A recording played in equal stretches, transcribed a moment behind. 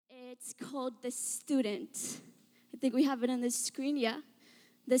It's called The Student. I think we have it on the screen, yeah?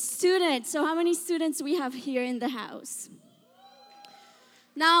 The Student. So how many students we have here in the house?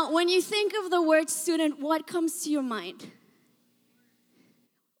 Now, when you think of the word student, what comes to your mind?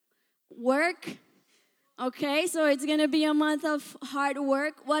 Work. Okay, so it's going to be a month of hard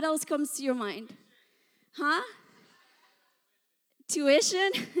work. What else comes to your mind? Huh?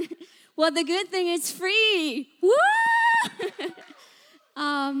 Tuition? Well, the good thing is free. Woo!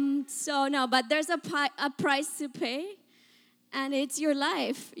 So no, but there's a price to pay, and it's your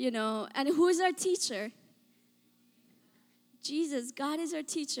life, you know. And who's our teacher? Jesus. God is our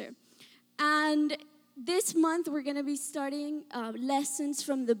teacher. And this month we're going to be starting lessons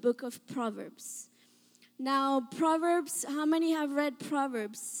from the book of Proverbs. Now, Proverbs, how many have read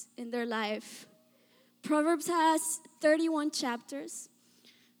Proverbs in their life? Proverbs has 31 chapters.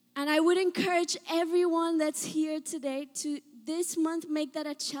 And I would encourage everyone that's here today to this month make that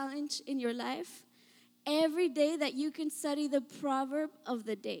a challenge in your life. Every day that you can study the proverb of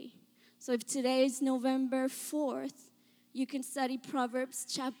the day. So if today is November 4th, you can study Proverbs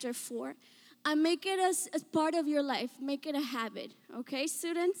chapter 4. And make it as part of your life. Make it a habit. Okay,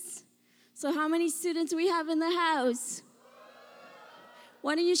 students? So how many students we have in the house?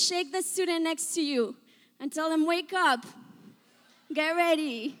 Why don't you shake the student next to you and tell them, wake up. Get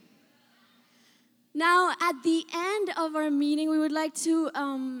ready. Now, at the end of our meeting, we would like to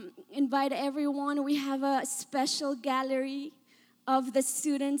invite everyone. We have a special gallery of the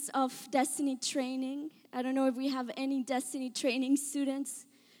students of Destiny Training. I don't know if we have any Destiny Training students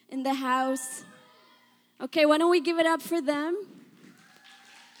in the house. Okay, why don't we give it up for them?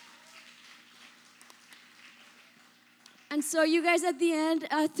 And so you guys at the end,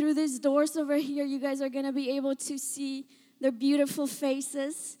 through these doors over here, you guys are going to be able to see their beautiful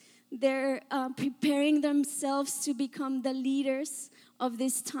faces. They're preparing themselves to become the leaders of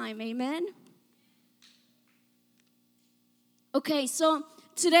this time. Amen? Okay, so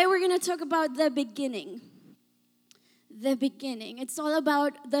today we're going to talk about the beginning. The beginning. It's all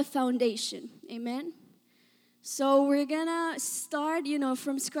about the foundation. Amen? So we're going to start,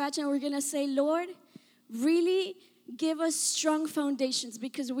 from scratch, and we're going to say, Lord, really give us strong foundations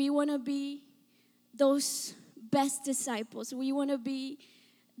because we want to be those best disciples. We want to be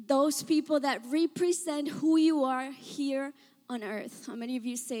those people that represent who you are here on earth. How many of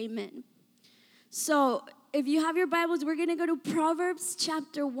you say amen? So if you have your Bibles, we're going to go to Proverbs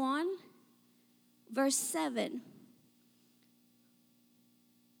chapter 1, verse 7.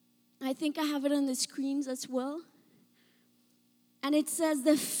 I think I have it on the screens as well. And it says,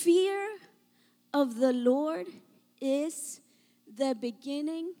 the fear of the Lord is the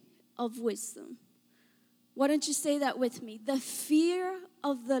beginning of wisdom. Why don't you say that with me? The fear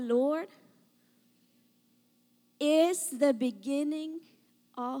of the Lord is the beginning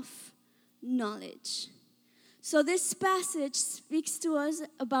of knowledge. So this passage speaks to us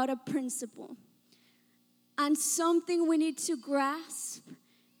about a principle and something we need to grasp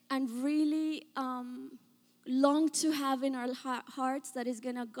and really long to have in our hearts that is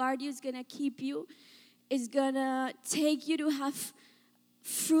going to guard you, is going to keep you, is going to take you to have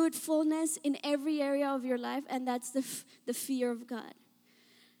fruitfulness in every area of your life, and that's the fear of God.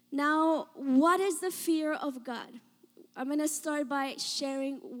 Now, what is the fear of God? I'm going to start by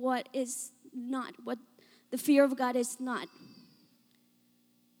sharing what the fear of God is not.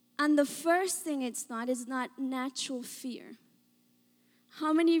 And the first thing it's not is not natural fear.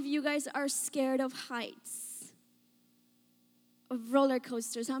 How many of you guys are scared of heights? Of roller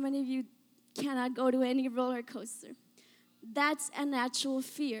coasters? How many of you cannot go to any roller coaster? That's a natural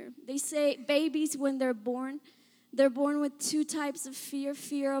fear. They say babies, when they're born with two types of fear: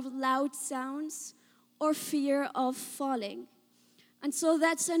 fear of loud sounds or fear of falling. And so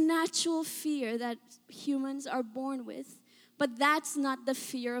that's a natural fear that humans are born with, but that's not the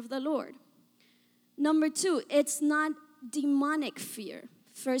fear of the Lord. Number two, it's not demonic fear.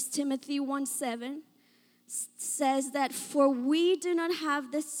 1 Timothy 1:7 says that, for we do not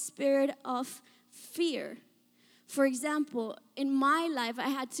have the spirit of fear. For example, in my life, I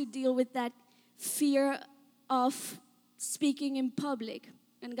had to deal with that fear of speaking in public.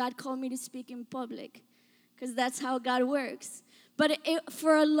 And God called me to speak in public because that's how God works. But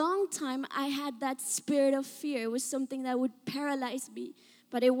for a long time, I had that spirit of fear. It was something that would paralyze me.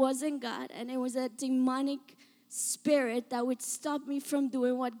 But it wasn't God, and it was a demonic spirit that would stop me from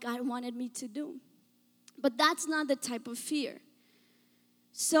doing what God wanted me to do. But that's not the type of fear.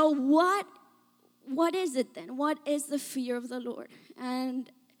 So what is it then? What is the fear of the Lord? And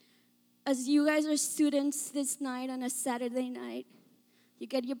as you guys are students this night on a Saturday night, you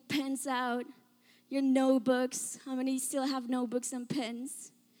get your pens out, your notebooks. How many still have notebooks and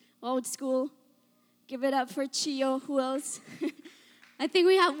pens? Old school. Give it up for Chio. Who else? I think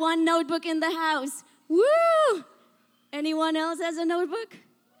we have one notebook in the house. Woo! Anyone else has a notebook?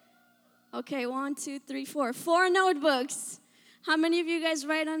 Okay, 1, 2, 3, 4. 4 notebooks. How many of you guys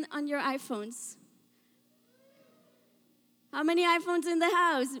write on your iPhones? How many iPhones in the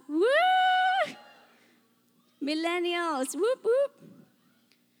house? Woo! Millennials. Whoop, whoop.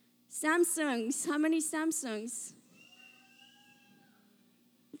 Samsungs. How many Samsungs?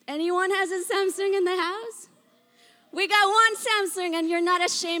 Anyone has a Samsung in the house? We got one Samsung and you're not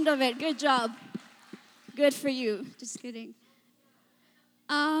ashamed of it. Good job. Good for you. Just kidding.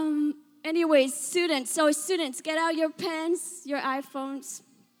 Anyways, students. So students, get out your pens, your iPhones.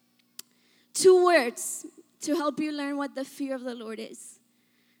 2 words to help you learn what the fear of the Lord is.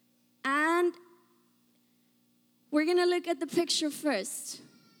 And we're going to look at the picture first.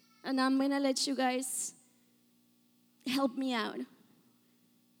 And I'm going to let you guys help me out.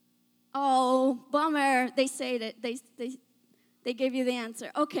 Oh, bummer. They say that. They gave you the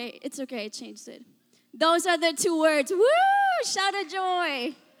answer. Okay, it's okay. I changed it. Those are the 2 words. Woo! Shout of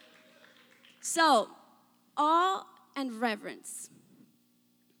joy. So, awe and reverence.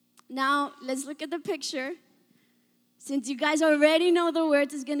 Now, let's look at the picture. Since you guys already know the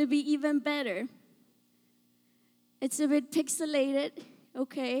words, it's going to be even better. It's a bit pixelated,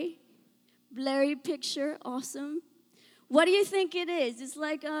 okay? Blurry picture, awesome. What do you think it is? It's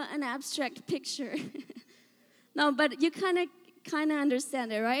like an abstract picture. No, but you kind of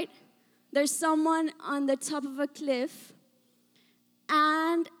understand it, right? There's someone on the top of a cliff,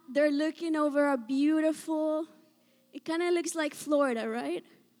 and they're looking over a beautiful, it kind of looks like Florida, right?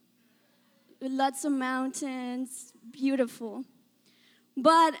 With lots of mountains, beautiful.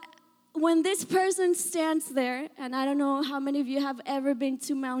 But when this person stands there, and I don't know how many of you have ever been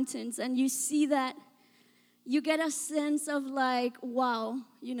to mountains, and you see that, you get a sense of like, wow,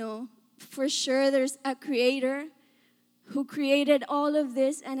 for sure there's a creator who created all of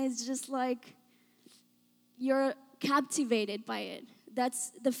this, and it's just like you're captivated by it.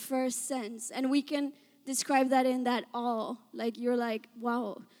 That's the first sense. And we can describe that in that awe. Like you're like,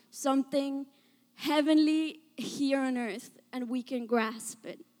 wow, something heavenly here on earth, and we can grasp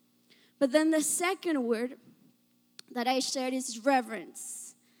it. But then the second word that I shared is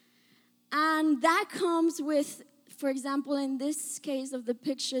reverence. And that comes with, for example, in this case of the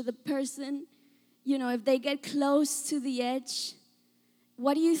picture, the person, if they get close to the edge,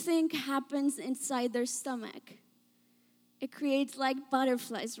 what do you think happens inside their stomach? It creates like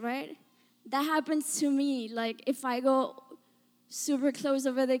butterflies, right? That happens to me. Like if I go super close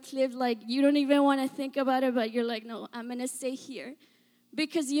over the cliff, like you don't even want to think about it, but you're like, no, I'm going to stay here.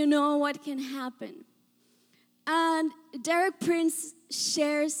 Because you know what can happen. And Derek Prince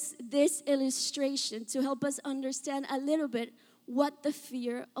shares this illustration to help us understand a little bit what the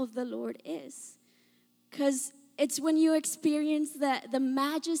fear of the Lord is. Because it's when you experience the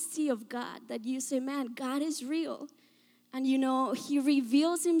majesty of God that you say, man, God is real. And He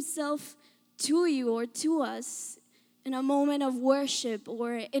reveals Himself to you or to us in a moment of worship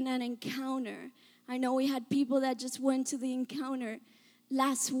or in an encounter. I know we had people that just went to the encounter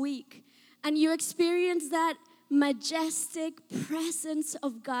last week. And you experience that majestic presence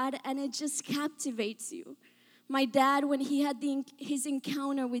of God, and it just captivates you. My dad, when he had his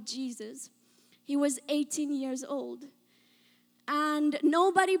encounter with Jesus, he was 18 years old. And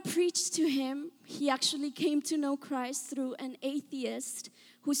nobody preached to him. He actually came to know Christ through an atheist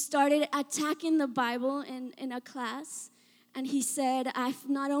who started attacking the Bible in a class. And he said, I've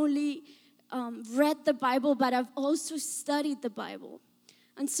not only read the Bible, but I've also studied the Bible.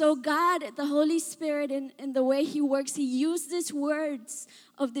 And so God, the Holy Spirit, in the way He works, He used these words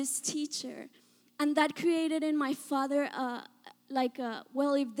of this teacher. And that created in my father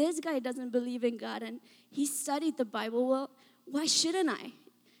well, if this guy doesn't believe in God and he studied the Bible, well, why shouldn't I?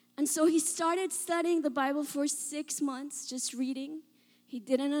 And so he started studying the Bible for 6 months, just reading. He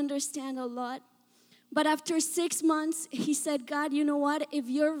didn't understand a lot. But after 6 months, he said, God, you know what? If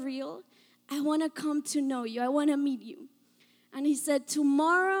you're real, I want to come to know you. I want to meet you. And he said,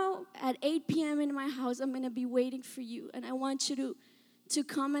 tomorrow at 8 p.m. in my house, I'm going to be waiting for you. And I want you to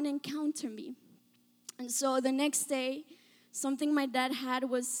come and encounter me. And so the next day, something my dad had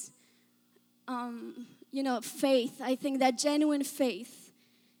was, faith. I think that genuine faith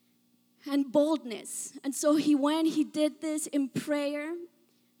and boldness. And so he went, he did this in prayer.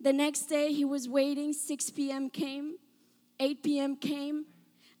 The next day, he was waiting. 6 p.m. came, 8 p.m. came.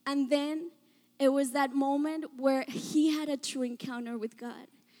 And then it was that moment where he had a true encounter with God.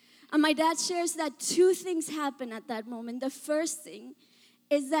 And my dad shares that 2 things happened at that moment. The first thing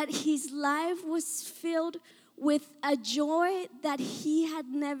is that his life was filled with a joy that he had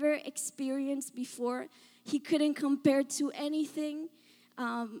never experienced before. He couldn't compare to anything.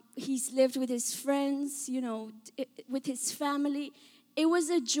 He's lived with his friends, with his family. It was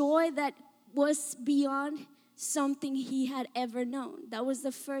a joy that was beyond something he had ever known. That was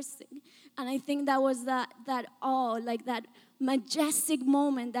the first thing. And I think that was that awe, like that majestic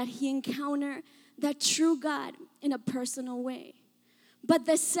moment that he encountered that true God in a personal way. But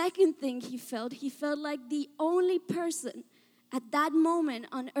the second thing he felt like the only person at that moment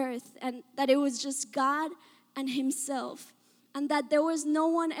on earth, and that it was just God and himself, and that there was no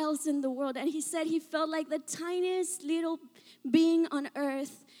one else in the world. And he said he felt like the tiniest little being on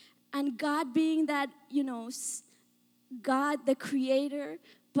earth, and God being that, God, the creator,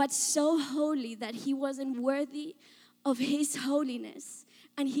 but so holy that he wasn't worthy of his holiness.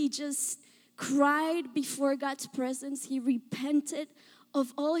 And he just cried before God's presence. He repented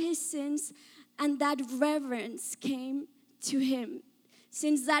of all his sins, and that reverence came to him.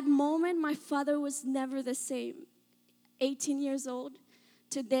 Since that moment, my father was never the same. 18 years old.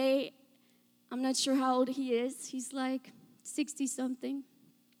 Today, I'm not sure how old he is. He's like 60-something.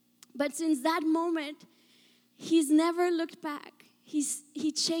 But since that moment, he's never looked back.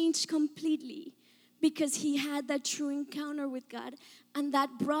 He changed completely because he had that true encounter with God, and that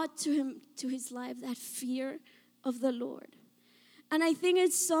brought to his life that fear of the Lord. And I think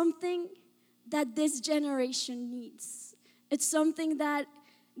it's something that this generation needs. It's something that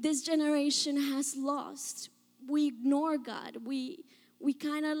this generation has lost. We ignore God. We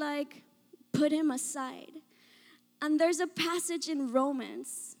kind of like put him aside. And there's a passage in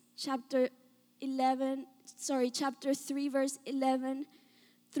Romans chapter 3, verse 11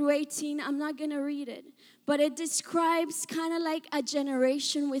 through 18. I'm not going to read it, but it describes kind of like a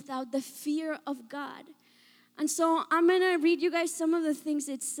generation without the fear of God. And so I'm going to read you guys some of the things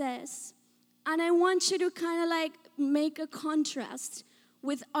it says. And I want you to kind of like make a contrast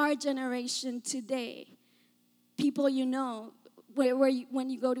with our generation today. People when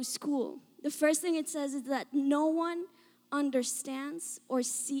you go to school. The first thing it says is that no one understands or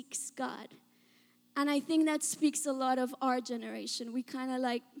seeks God. And I think that speaks a lot of our generation. We kind of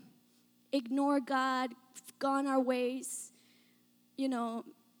like ignore God, gone our ways,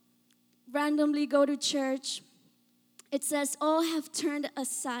 randomly go to church. It says all have turned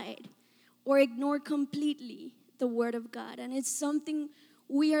aside or ignored completely the word of God. And it's something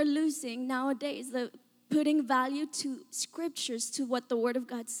we are losing nowadays, putting value to scriptures, to what the word of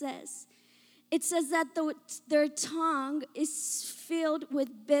God says. It says that their tongue is filled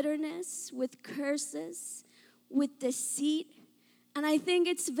with bitterness, with curses, with deceit. And I think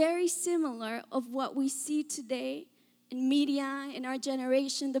it's very similar of what we see today in media, in our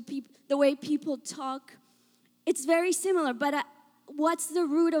generation, the way people talk. It's very similar, but what's the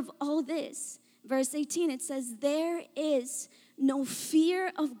root of all this? Verse 18, it says, there is no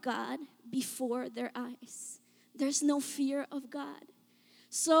fear of God before their eyes. There's no fear of God.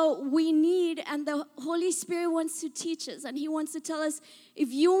 So we need, and the Holy Spirit wants to teach us, and he wants to tell us, if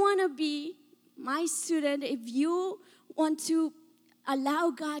you want to be my student, if you want to allow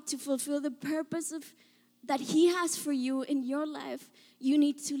God to fulfill the purpose that he has for you in your life, you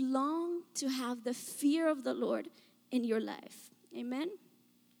need to long to have the fear of the Lord in your life. Amen?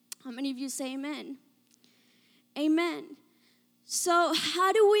 How many of you say amen? Amen. So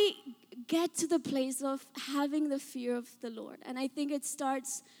how do we get to the place of having the fear of the Lord? And I think it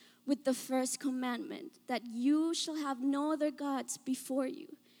starts with the first commandment, that you shall have no other gods before you.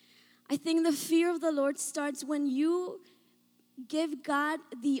 I think the fear of the Lord starts when you give God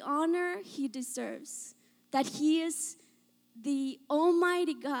the honor he deserves, that he is the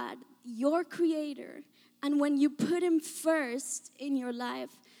Almighty God, your creator. And when you put him first in your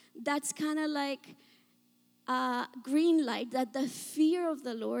life, that's kind of like a green light that the fear of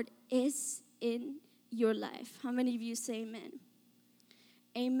the Lord is in your life. How many of you say amen?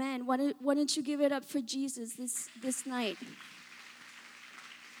 Amen. Why don't you give it up for Jesus this night?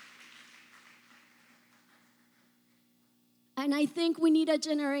 And I think we need a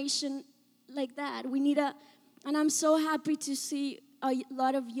generation like that. And I'm so happy to see a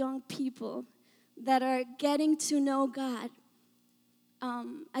lot of young people that are getting to know God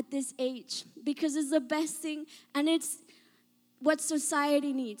at this age, because it's the best thing, and it's what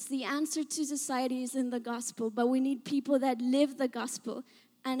society needs. The answer to society is in the gospel, but we need people that live the gospel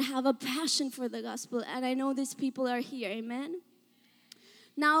and have a passion for the gospel, and I know these people are here. Amen?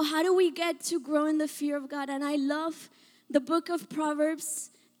 Now, how do we get to grow in the fear of God? And I love the book of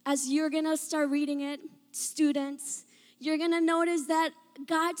Proverbs. As you're going to start reading it, students, you're going to notice that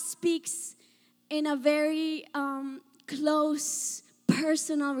God speaks in a very close,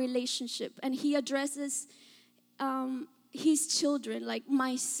 personal relationship. And he addresses his children, like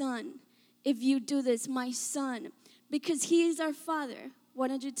my son. If you do this, my son, because he is our father. Why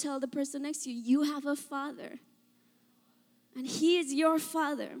don't you tell the person next to you, you have a father, and he is your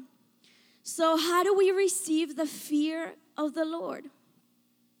father. So how do we receive the fear of the Lord?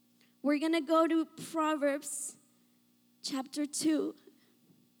 We're going to go to Proverbs chapter 2.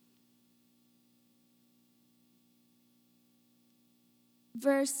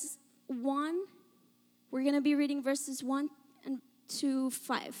 Verse 1. We're going to be reading verses 1 and to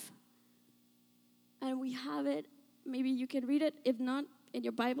 5. And we have it. Maybe you can read it. If not, in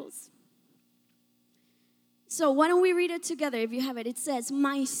your Bibles. So why don't we read it together if you have it. It says,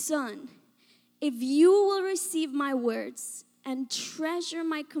 my son, if you will receive my words and treasure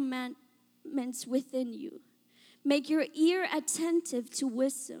my commandments within you, make your ear attentive to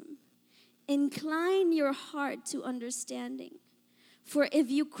wisdom, incline your heart to understanding. For if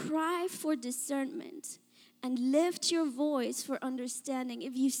you cry for discernment and lift your voice for understanding,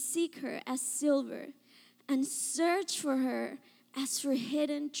 if you seek her as silver and search for her as for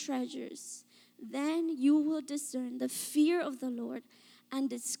hidden treasures, then you will discern the fear of the Lord and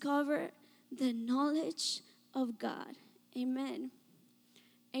discover the knowledge of God. Amen.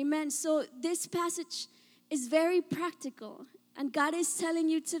 Amen. So this passage is very practical. And God is telling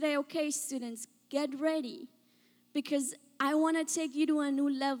you today, okay, students, get ready. Because I want to take you to a new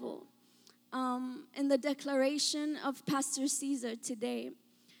level. In the declaration of Pastor Caesar today,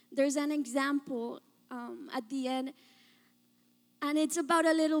 there's an example at the end. And it's about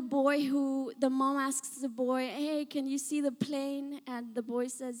a little boy who, the mom asks the boy, hey, can you see the plane? And the boy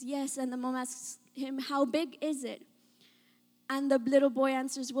says, yes. And the mom asks him, how big is it? And the little boy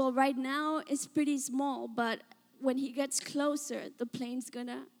answers, well, right now it's pretty small, but when he gets closer, the plane's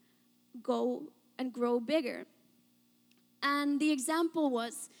gonna go and grow bigger. And the example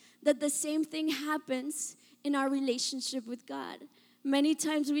was that the same thing happens in our relationship with God. Many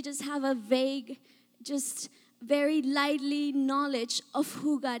times we just have a vague, just very lightly knowledge of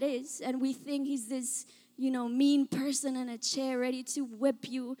who God is. And we think he's this, mean person in a chair ready to whip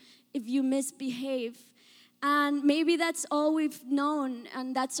you if you misbehave. And maybe that's all we've known,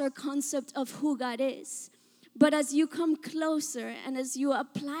 and that's our concept of who God is. But as you come closer and as you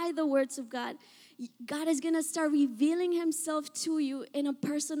apply the words of God, God is going to start revealing himself to you in a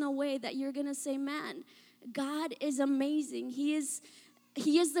personal way that you're going to say, man, God is amazing. He is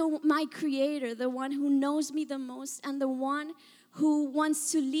my creator, the one who knows me the most, and the one who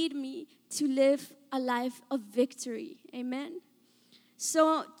wants to lead me to live a life of victory. Amen?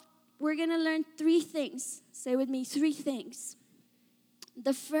 So we're going to learn 3 things. Say with me, 3 things.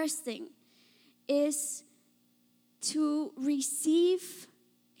 The first thing is to receive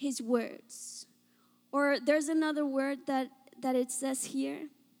his words. Or there's another word that it says here.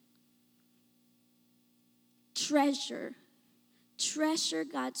 Treasure. Treasure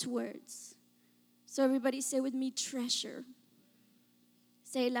God's words. So everybody say with me, treasure.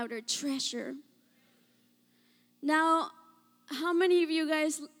 Say it louder, treasure. Now, how many of you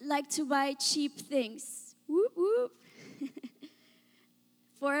guys like to buy cheap things? Whoop, whoop.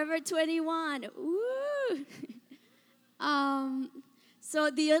 Forever 21. Woo.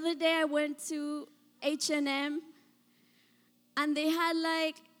 So the other day I went to H&M, and they had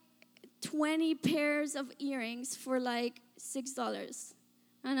like 20 pairs of earrings for like $6.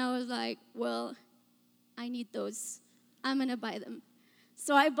 And I was like, well, I need those. I'm going to buy them.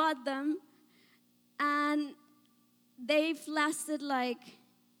 So I bought them, and they've lasted like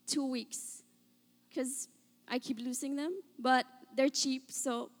 2 weeks because I keep losing them, but they're cheap,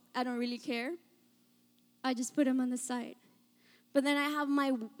 so I don't really care. I just put them on the side. But then I have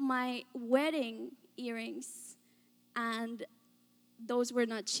my wedding earrings, and those were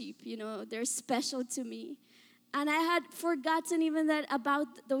not cheap, they're special to me. And I had forgotten even that about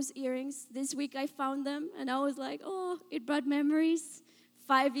those earrings. This week I found them, and I was like, oh, it brought memories.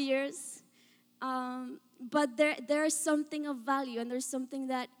 5 years. But there's something of value, and there's something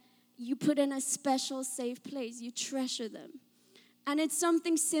that you put in a special, safe place. You treasure them. And it's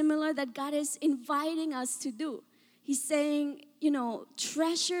something similar that God is inviting us to do. He's saying,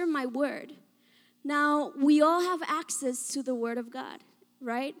 treasure my word. Now, we all have access to the word of God,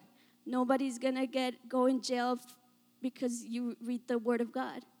 right? Nobody's going to go in jail because you read the word of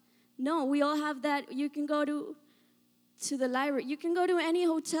God. No, we all have that. You can go to the library. You can go to any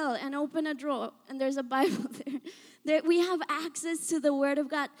hotel and open a drawer, and there's a Bible there. We have access to the word of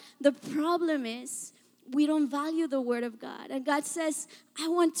God. The problem is we don't value the word of God. And God says, I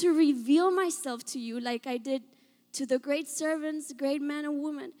want to reveal myself to you like I did to the great servants, great men and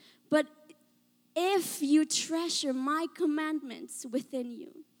women. But if you treasure my commandments within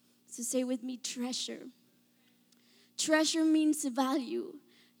you, so say with me, treasure. Treasure means value.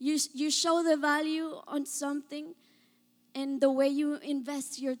 You show the value on something in the way you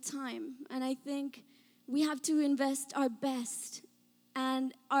invest your time. And I think we have to invest our best.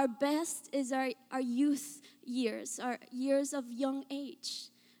 And our best is our youth years, our years of young age.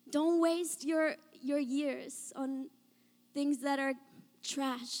 Don't waste your years on things that are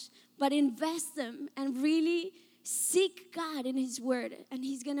trash, but invest them and really seek God in His Word, and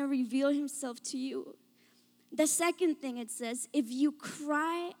He's going to reveal Himself to you. The second thing it says, if you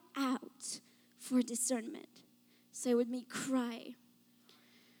cry out for discernment. Say with me, cry.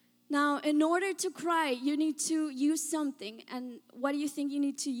 Now, in order to cry, you need to use something. And what do you think you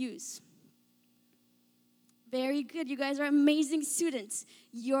need to use? Very good. You guys are amazing students.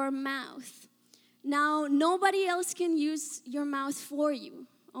 Your mouth. Now, nobody else can use your mouth for you.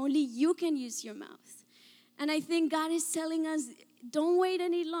 Only you can use your mouth. And I think God is telling us, don't wait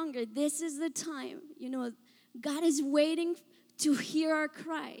any longer. This is the time. God is waiting to hear our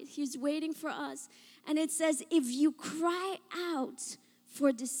cries. He's waiting for us. And it says, if you cry out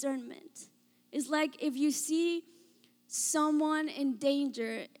for discernment. It's like if you see someone in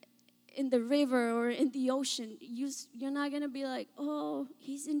danger in the river or in the ocean, you're not going to be like, oh,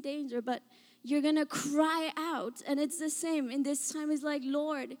 he's in danger, but you're going to cry out. And it's the same. In this time, it's like,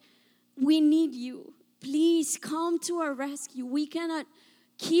 Lord, we need you. Please come to our rescue. We cannot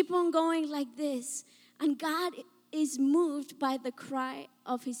keep on going like this. And God is moved by the cry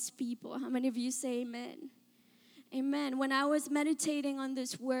of His people. How many of you say amen? Amen. When I was meditating on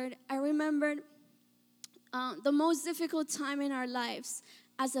this word, I remembered the most difficult time in our lives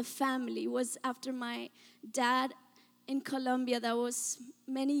as a family was after my dad in Colombia. That was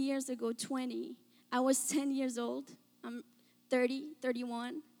many years ago, 20. I was 10 years old. I'm 30,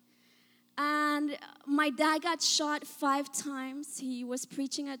 31. And my dad got shot 5 times. He was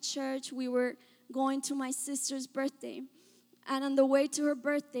preaching at church. We were going to my sister's birthday. And on the way to her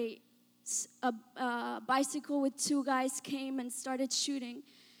birthday, a bicycle with 2 guys came and started shooting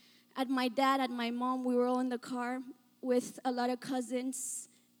at my dad, at my mom. We were all in the car with a lot of cousins,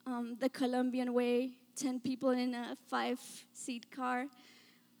 the Colombian way, 10 people in a 5-seat car.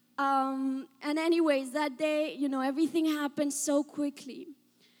 And anyways, that day, everything happened so quickly.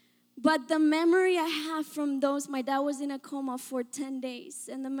 But the memory I have from those, my dad was in a coma for 10 days.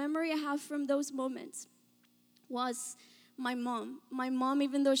 And the memory I have from those moments was my mom. My mom,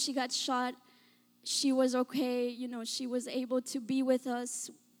 even though she got shot, she was okay. She was able to be with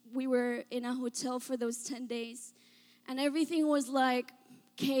us. We were in a hotel for those 10 days. And everything was like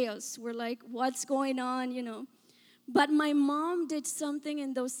chaos. We're like, what's going on, But my mom did something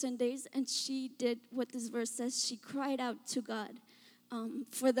in those 10 days, and she did what this verse says. She cried out to God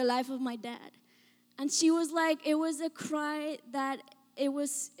for the life of my dad. And she was like, it was a cry that it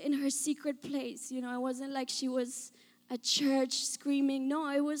was in her secret place. It wasn't like she was at church screaming. No,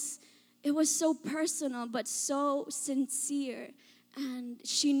 it was so personal, but so sincere. And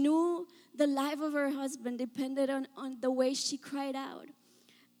she knew the life of her husband depended on the way she cried out.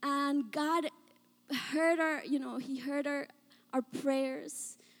 And God heard He heard our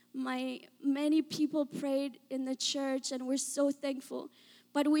prayers. Many people prayed in the church, and we're so thankful.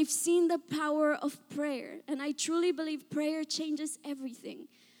 But we've seen the power of prayer, and I truly believe prayer changes everything.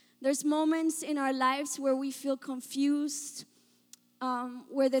 There's moments in our lives where we feel confused,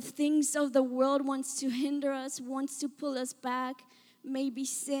 where the things of the world wants to hinder us, wants to pull us back, maybe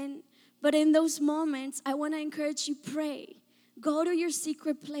sin. But in those moments, I want to encourage you, pray. Go to your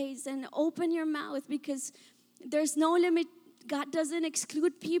secret place and open your mouth, because there's no limit. God doesn't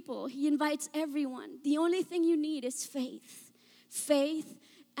exclude people. He invites everyone. The only thing you need is faith. Faith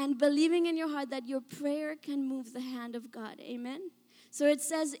and believing in your heart that your prayer can move the hand of God. Amen? So it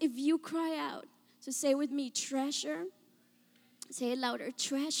says, if you cry out. So say with me, treasure. Say it louder,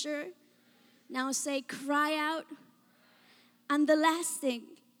 treasure. Now say, cry out. And the last thing,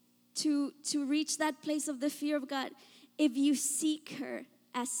 to reach that place of the fear of God, if you seek her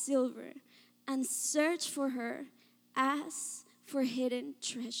as silver and search for her as for hidden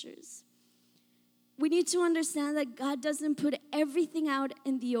treasures. We need to understand that God doesn't put everything out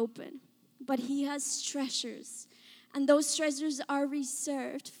in the open, but He has treasures. And those treasures are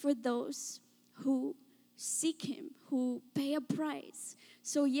reserved for those who seek Him, who pay a price.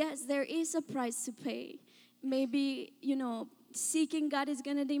 So yes, there is a price to pay. Maybe, seeking God is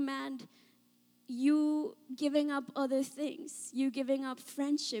going to demand you giving up other things, you giving up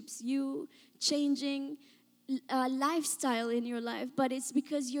friendships, you changing lifestyle in your life, but it's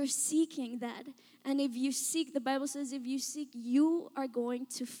because you're seeking that. And if you seek, the Bible says, if you seek, you are going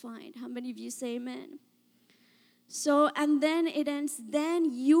to find. How many of you say amen? So, and then it ends,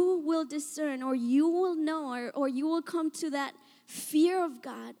 then you will discern, or you will know, or you will come to that fear of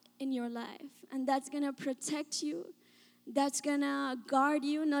God in your life. And that's going to protect you. That's going to guard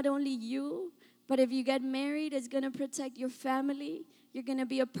you, not only you, but if you get married, it's going to protect your family. You're going to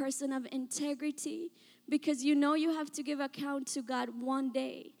be a person of integrity because you know you have to give account to God one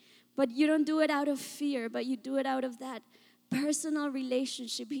day. But you don't do it out of fear, but you do it out of that personal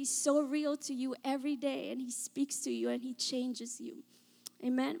relationship. He's so real to you every day, and He speaks to you, and He changes you.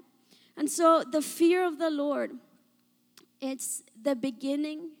 Amen? And so the fear of the Lord, it's the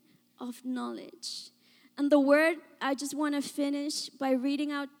beginning of knowledge. And the word, I just want to finish by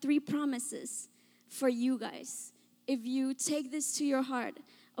reading out 3 promises for you guys. If you take this to your heart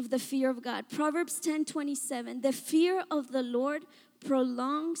of the fear of God. Proverbs 10:27, the fear of the Lord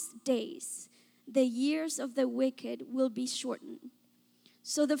prolongs days. The years of the wicked will be shortened.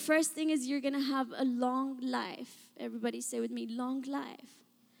 So the first thing is you're going to have a long life. Everybody say with me, long life.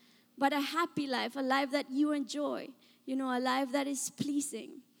 But a happy life, a life that you enjoy. You know, a life that is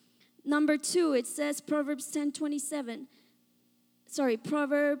pleasing. Number 2, it says Proverbs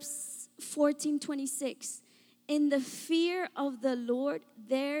 14:26. In the fear of the Lord,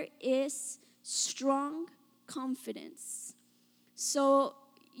 there is strong confidence. So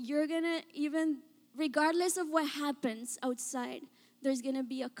you're going to, even regardless of what happens outside, there's going to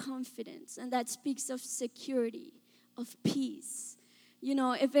be a confidence. And that speaks of security, of peace. You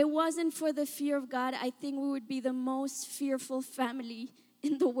know, if it wasn't for the fear of God, I think we would be the most fearful family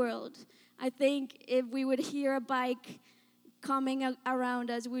in the world. I think if we would hear a bike coming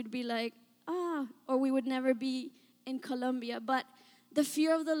around us, we'd be like, or we would never be in Colombia. But the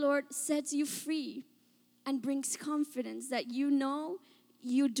fear of the Lord sets you free and brings confidence that you know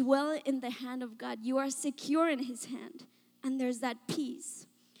you dwell in the hand of God. You are secure in His hand. And there's that peace.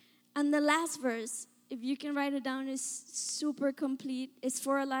 And the last verse, if you can write it down, is super complete. It's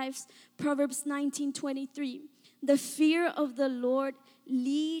for our lives. Proverbs 19:23. The fear of the Lord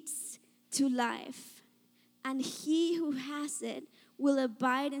leads to life, and he who has it will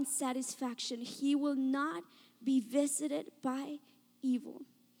abide in satisfaction. He will not be visited by evil.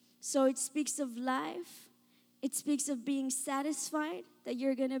 So it speaks of life. It speaks of being satisfied, that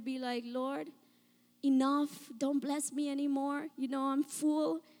you're going to be like, Lord, enough. Don't bless me anymore. You know, I'm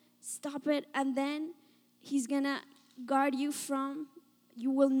full. Stop it. And then He's going to guard you from, you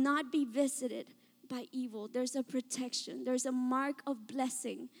will not be visited by evil. There's a protection. There's a mark of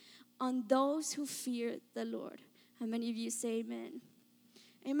blessing on those who fear the Lord. How many of you say amen?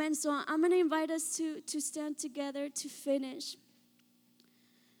 Amen. So I'm going to invite us to stand together to finish.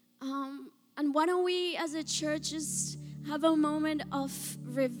 And why don't we as a church just have a moment of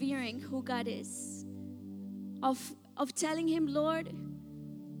revering who God is. Of telling Him, Lord,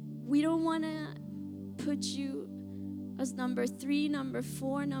 we don't want to put you as number 3, number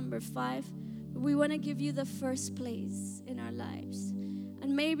 4, number 5. We want to give you the first place in our lives.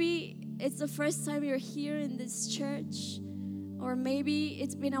 And maybe it's the first time you're here in this church, or maybe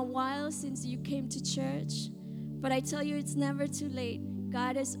it's been a while since you came to church. But I tell you, it's never too late.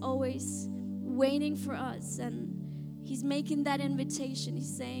 God is always waiting for us, and He's making that invitation.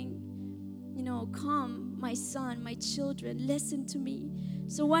 He's saying, you know, come, my son, my children, listen to me.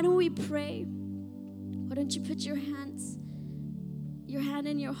 So why don't we pray? Why don't you put your hand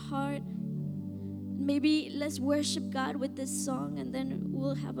in your heart? Maybe let's worship God with this song, and then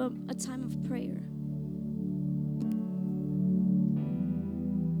we'll have a time of prayer.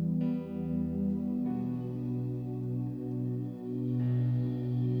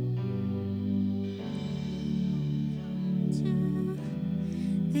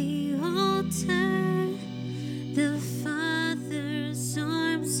 The altar, the Father's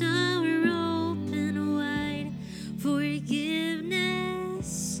arms are open wide.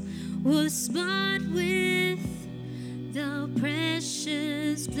 Forgiveness was bought with the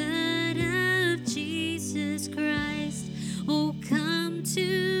precious blood of Jesus Christ. Oh, come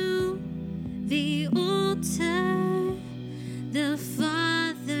to the altar. The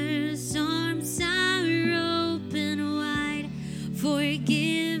Father's arms are open wide.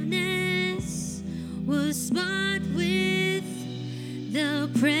 Forgiveness was bought with the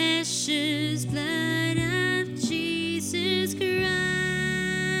precious blood of Jesus Christ.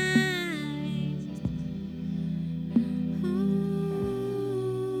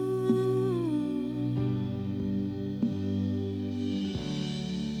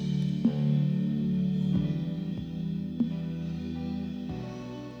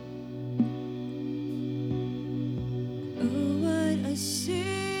 Oh, what a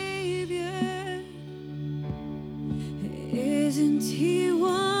Savior. Isn't He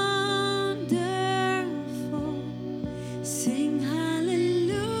wonderful?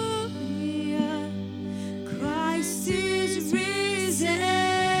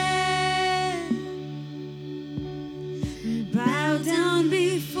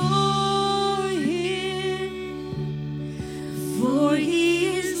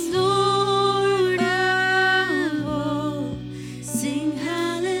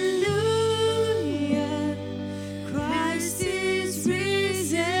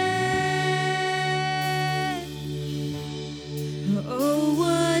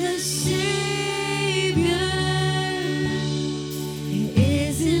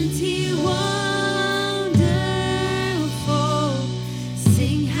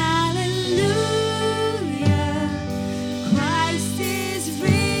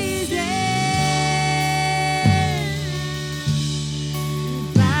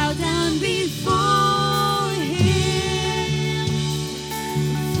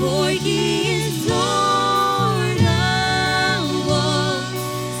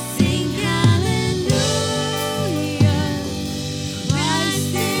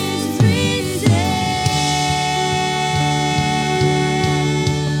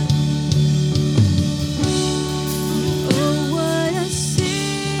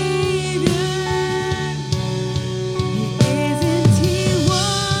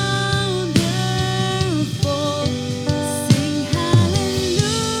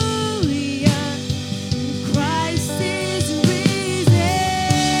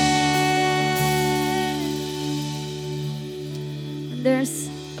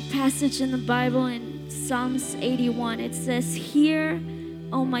 passage in the Bible in Psalms 81. It says, "Hear,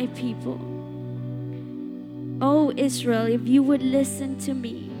 O my people, O Israel, if you would listen to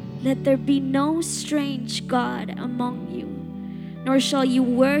me, let there be no strange God among you, nor shall you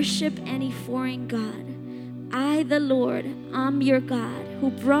worship any foreign God. I, the Lord, am your God, who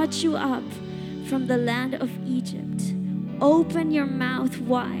brought you up from the land of Egypt. Open your mouth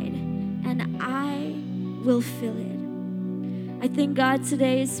wide, and I will fill it." I think God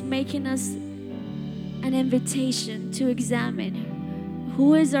today is making us an invitation to examine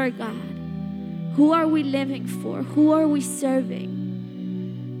who is our God? Who are we living for? Who are we serving?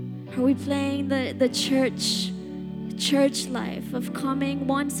 Are we playing the church life of coming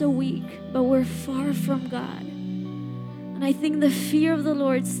once a week, but we're far from God? And I think the fear of the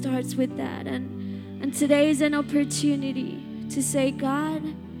Lord starts with that. And today is an opportunity to say, God,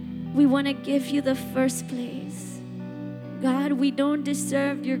 we want to give you the first place. God, we don't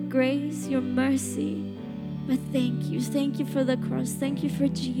deserve your grace, your mercy, but thank you. Thank you for the cross. Thank you for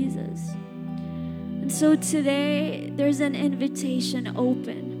Jesus. And so today, there's an invitation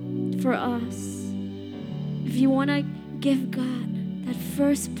open for us. If you want to give God that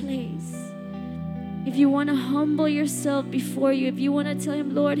first place, if you want to humble yourself before you, if you want to tell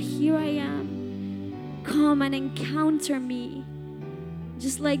him, Lord, here I am. Come and encounter me.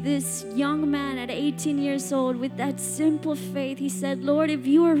 Just like this young man at 18 years old with that simple faith, he said, Lord, if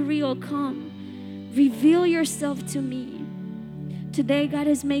you are real, come. Reveal yourself to me. Today, God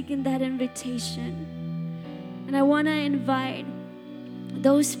is making that invitation. And I want to invite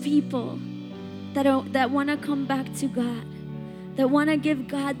those people that want to come back to God, that want to give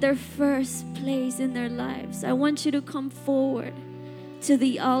God their first place in their lives. I want you to come forward to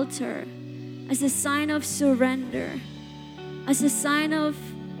the altar as a sign of surrender, as a sign of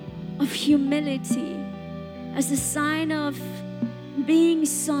humility, as a sign of being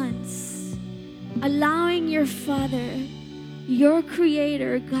sons, allowing your Father, your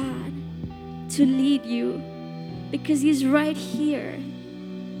Creator, God, to lead you, because He's right here,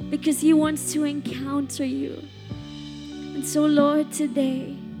 because He wants to encounter you. And so, Lord,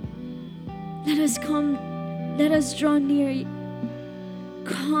 today, let us come, let us draw near.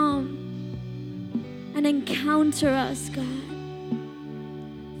 Come and encounter us, God.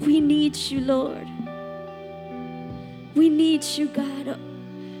 We need you, Lord. We need you, God.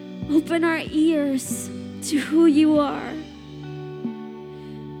 Open our ears to who you are.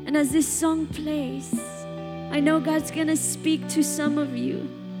 And as this song plays, I know God's gonna speak to some of you.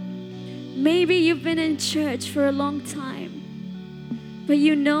 Maybe you've been in church for a long time, but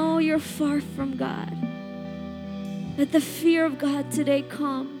you know you're far from God. Let the fear of God today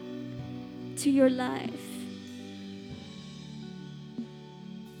come to your life.